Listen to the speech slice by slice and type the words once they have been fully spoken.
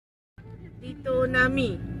Dito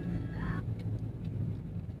nami.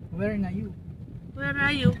 Where na you? Where are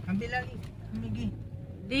you? Ambil lagi. Amigi.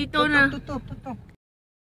 Dito na. Tutup.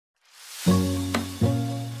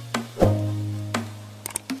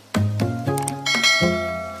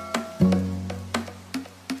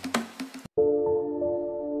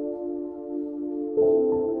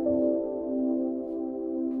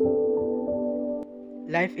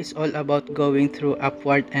 Life is all about going through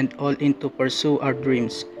upward and all in to pursue our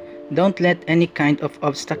dreams. Don't let any kind of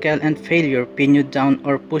obstacle and failure pin you down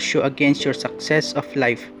or push you against your success of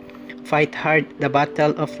life. Fight hard the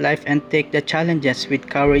battle of life and take the challenges with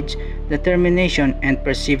courage, determination, and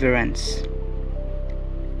perseverance.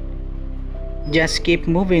 Just keep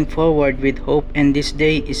moving forward with hope, and this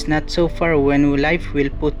day is not so far when life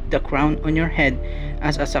will put the crown on your head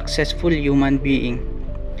as a successful human being.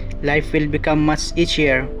 Life will become much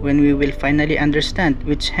easier when we will finally understand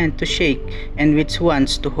which hand to shake and which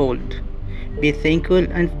ones to hold. Be thankful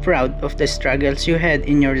and proud of the struggles you had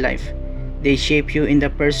in your life. They shape you in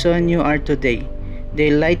the person you are today.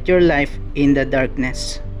 They light your life in the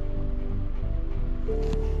darkness.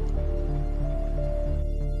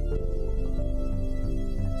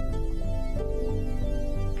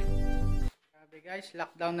 Grabe guys,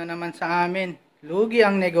 lockdown na naman sa amin. Lugi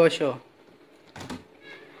ang negosyo.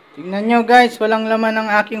 Tingnan nyo guys, walang laman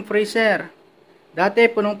ang aking freezer.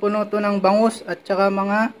 Dati punong-puno to ng bangus at saka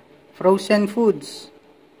mga frozen foods.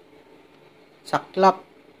 Saklap.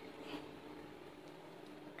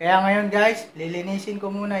 Kaya ngayon guys, lilinisin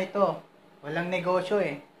ko muna ito. Walang negosyo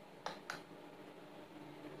eh.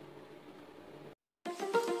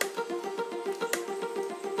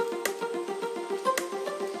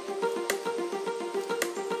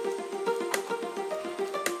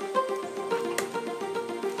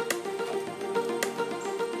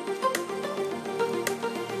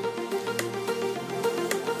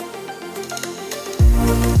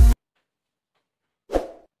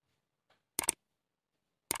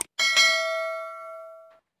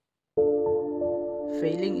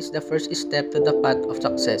 Failing is the first step to the path of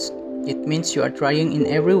success. It means you are trying in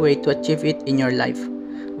every way to achieve it in your life.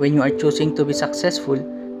 When you are choosing to be successful,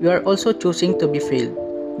 you are also choosing to be failed,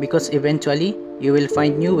 because eventually, you will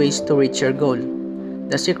find new ways to reach your goal.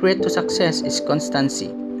 The secret to success is constancy.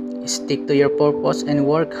 Stick to your purpose and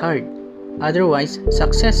work hard. Otherwise,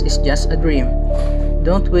 success is just a dream.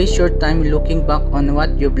 Don't waste your time looking back on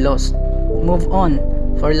what you've lost. Move on,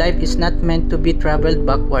 for life is not meant to be traveled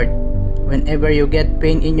backward. Whenever you get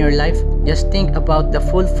pain in your life, just think about the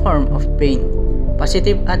full form of pain.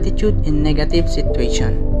 Positive attitude in negative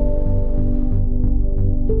situation.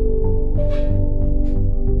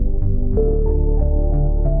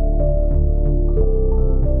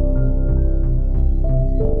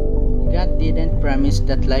 God didn't promise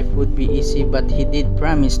that life would be easy, but He did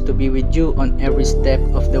promise to be with you on every step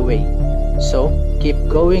of the way. So, keep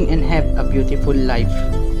going and have a beautiful life.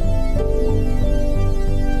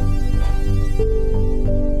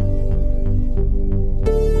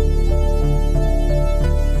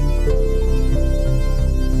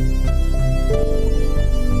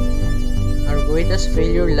 Greatest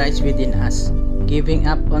failure lies within us, giving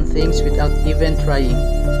up on things without even trying.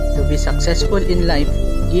 To be successful in life,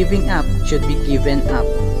 giving up should be given up.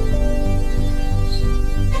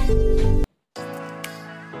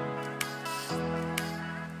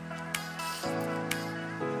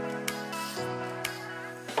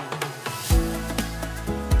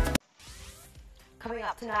 Coming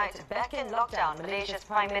up tonight, back in lockdown, Malaysia's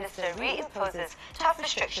Prime Minister reimposes tough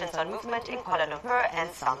restrictions on movement in Kuala Lumpur and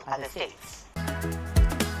some other states.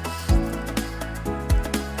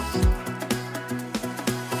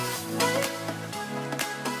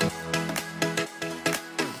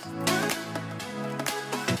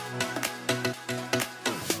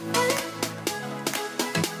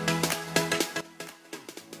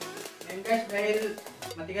 And guys, dahil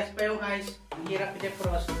matigas pa yung ice, ang hirap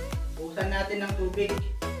i-defrost, buhusan natin ng tubig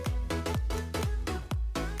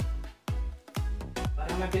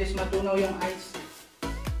para mabilis matunaw yung ice.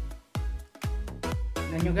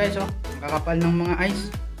 Tignan nyo guys, oh, makakapal ng mga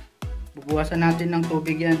ice. Bubuhasan natin ng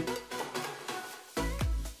tubig yan.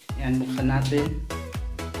 Yan, buksan natin.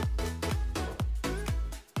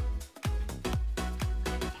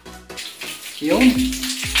 Yun.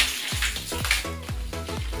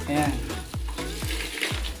 Ayan.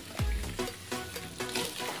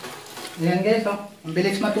 Ayan guys, oh. Ang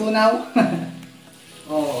bilis matunaw.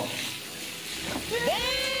 Oh.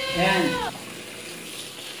 Ayan.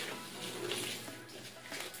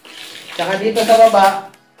 Tsaka dito sa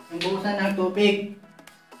baba, yung buhusan ng tubig.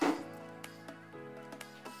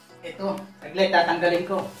 Ito, saglit, tatanggalin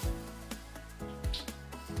ko.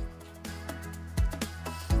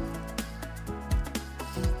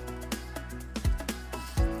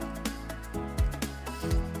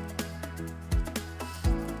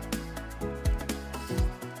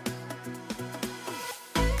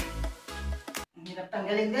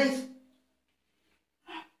 Tanggalin guys.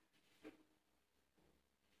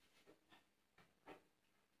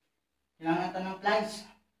 Kailangan ito ng pliers.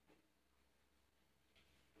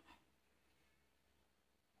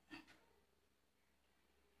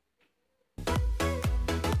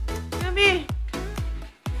 Nabi,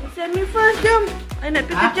 send me first, jom. Ay, nak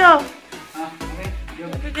pergi kerja. Okay.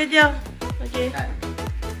 Nak pergi kerja. Okay.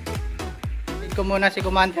 Ko muna si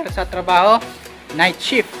Commander sa trabaho. Night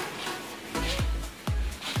shift.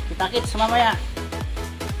 Kita-kits mamaya.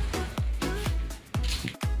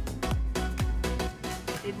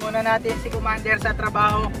 Tid muna natin si Commander sa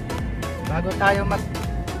trabaho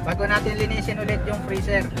bago natin linisin ulit yung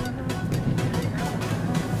freezer.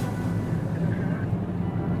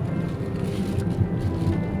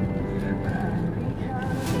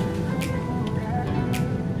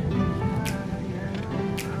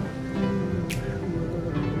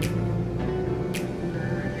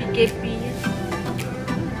 PKP.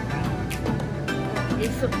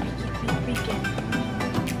 Esok PKP.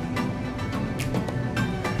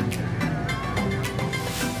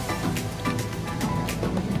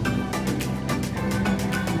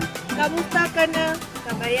 Kamusta ka na,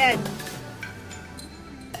 kabayan?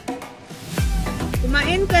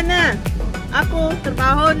 Kumain ka na. Ako,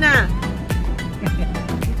 trabaho na.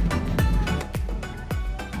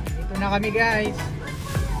 Dito na kami guys.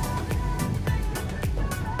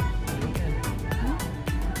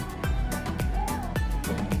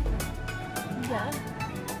 Yeah.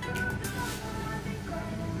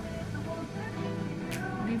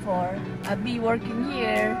 Before, I'd be working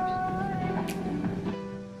here.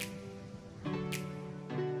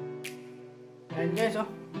 Ayan guys, oh,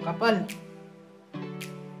 kapal.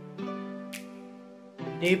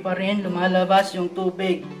 Hindi pa rin lumalabas yung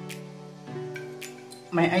tubig.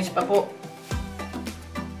 May ice pa po.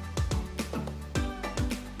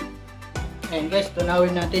 Ayan guys,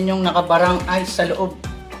 tunawin natin yung nakabarang ice sa loob.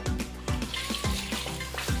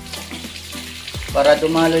 Para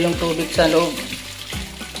dumalo yung tubig sa loob.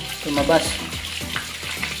 Lumabas.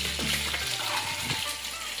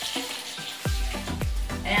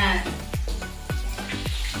 Ayan.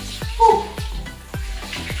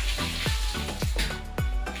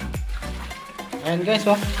 Ayan guys,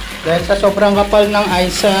 oh. Dahil sa sobrang kapal ng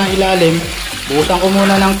ice sa ilalim, buhusan ko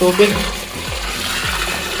muna ng tubig.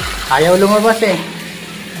 Ayaw lumabas eh.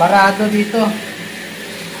 Barado dito.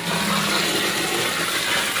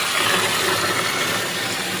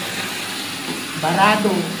 Barado.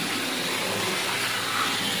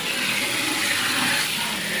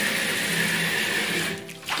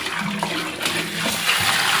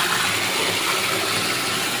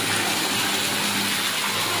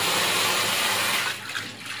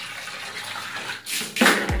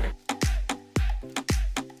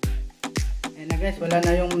 Ayan na guys, wala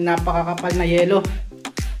na yung napakakapal na yelo.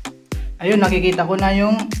 Ayun, nakikita ko na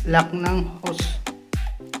yung lock ng hose.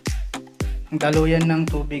 Ang daluyan ng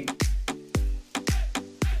tubig.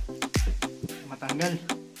 Matanggal.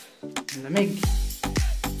 Ang lamig.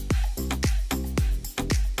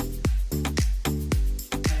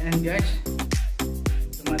 Ayan guys.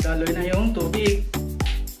 Dumadaloy na yung tubig.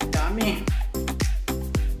 Dami.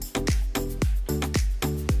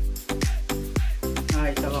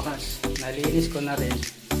 Ay, sa wakas. Nalinis ko na rin.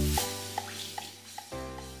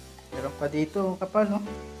 Meron pa dito, kapal, no?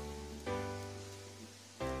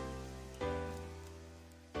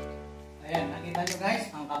 Ayan, nakita nyo guys,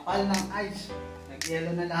 ang kapal ng ice.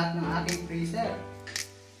 Nag-yelo na lahat ng aking freezer.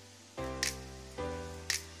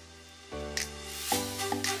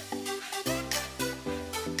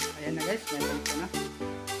 Ayan na guys, meron ko na.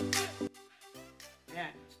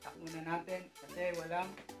 Ayan, stock muna natin kasi walang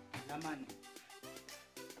laman.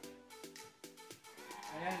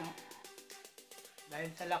 Ayan, no?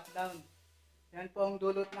 Dahil sa lockdown. Yan po ang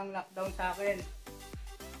dulot ng lockdown sa akin.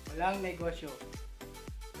 Walang negosyo.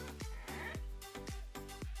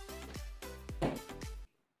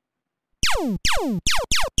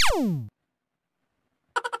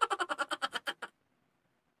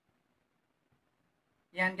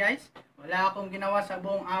 Yan guys, wala akong ginawa sa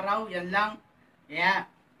buong araw. Yan lang. Kaya,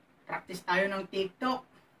 practice tayo ng TikTok.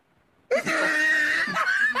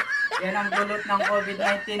 Yan ang dulot ng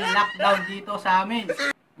COVID-19 lockdown dito sa amin.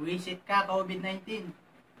 Visit ka, COVID-19.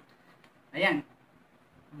 Ayan.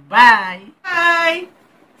 Bye! Bye!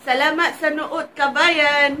 Salamat sa nuot,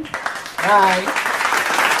 kabayan! Bye!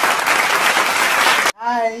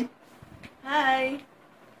 Hi! Hi!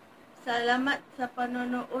 Salamat sa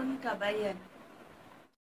panonood, kabayan.